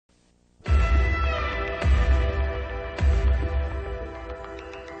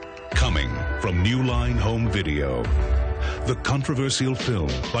from New Line Home Video. The controversial film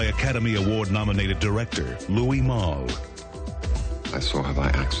by Academy Award-nominated director Louis Malle. I saw her by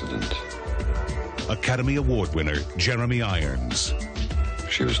accident. Academy Award winner Jeremy Irons.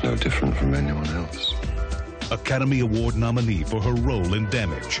 She was no different from anyone else. Academy Award nominee for her role in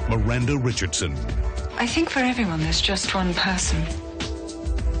Damage, Miranda Richardson. I think for everyone there's just one person.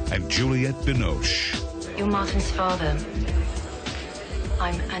 And Juliette Binoche. You're Martin's father.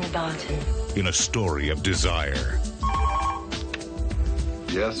 I'm Anna Barton. In a story of desire.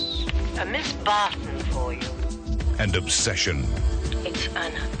 Yes? A Miss Barton for you. And obsession. It's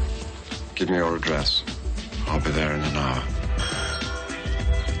Anna. Give me your address. I'll be there in an hour.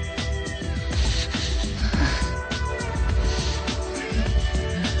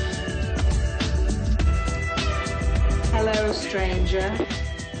 Hello, stranger.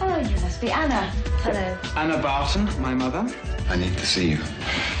 Oh, you must be Anna. Hello. Anna Barton, my mother. I need to see you.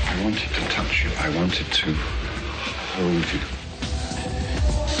 I wanted to touch you. I wanted to hold you.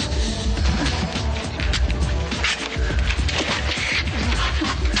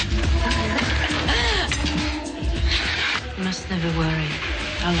 You must never worry.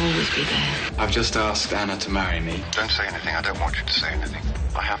 I'll always be there. I've just asked Anna to marry me. Don't say anything. I don't want you to say anything.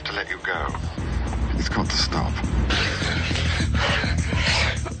 I have to let you go. It's got to stop.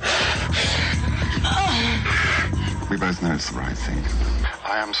 We both know it's the right thing.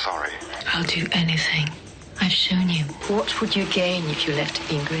 I am sorry. I'll do anything. I've shown you. What would you gain if you left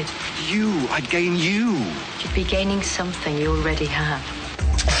Ingrid? You. I'd gain you. You'd be gaining something you already have.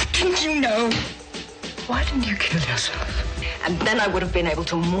 Didn't you know? Why didn't you kill yourself? And then I would have been able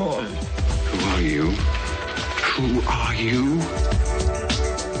to mourn. Who are you? Who are you?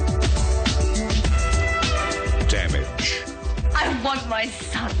 Damage. I want my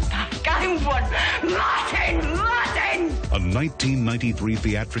son back. I want Martin! Martin! A 1993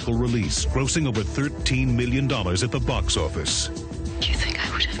 theatrical release, grossing over $13 million at the box office. Do you think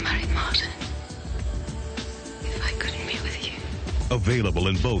I would have married Martin if I couldn't be with you? Available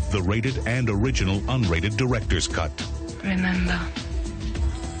in both the rated and original unrated director's cut. Remember,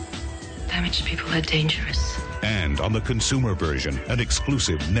 damaged people are dangerous. And on the consumer version, an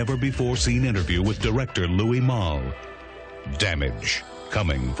exclusive, never-before-seen interview with director Louis Malle. Damage,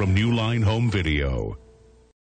 coming from New Line Home Video.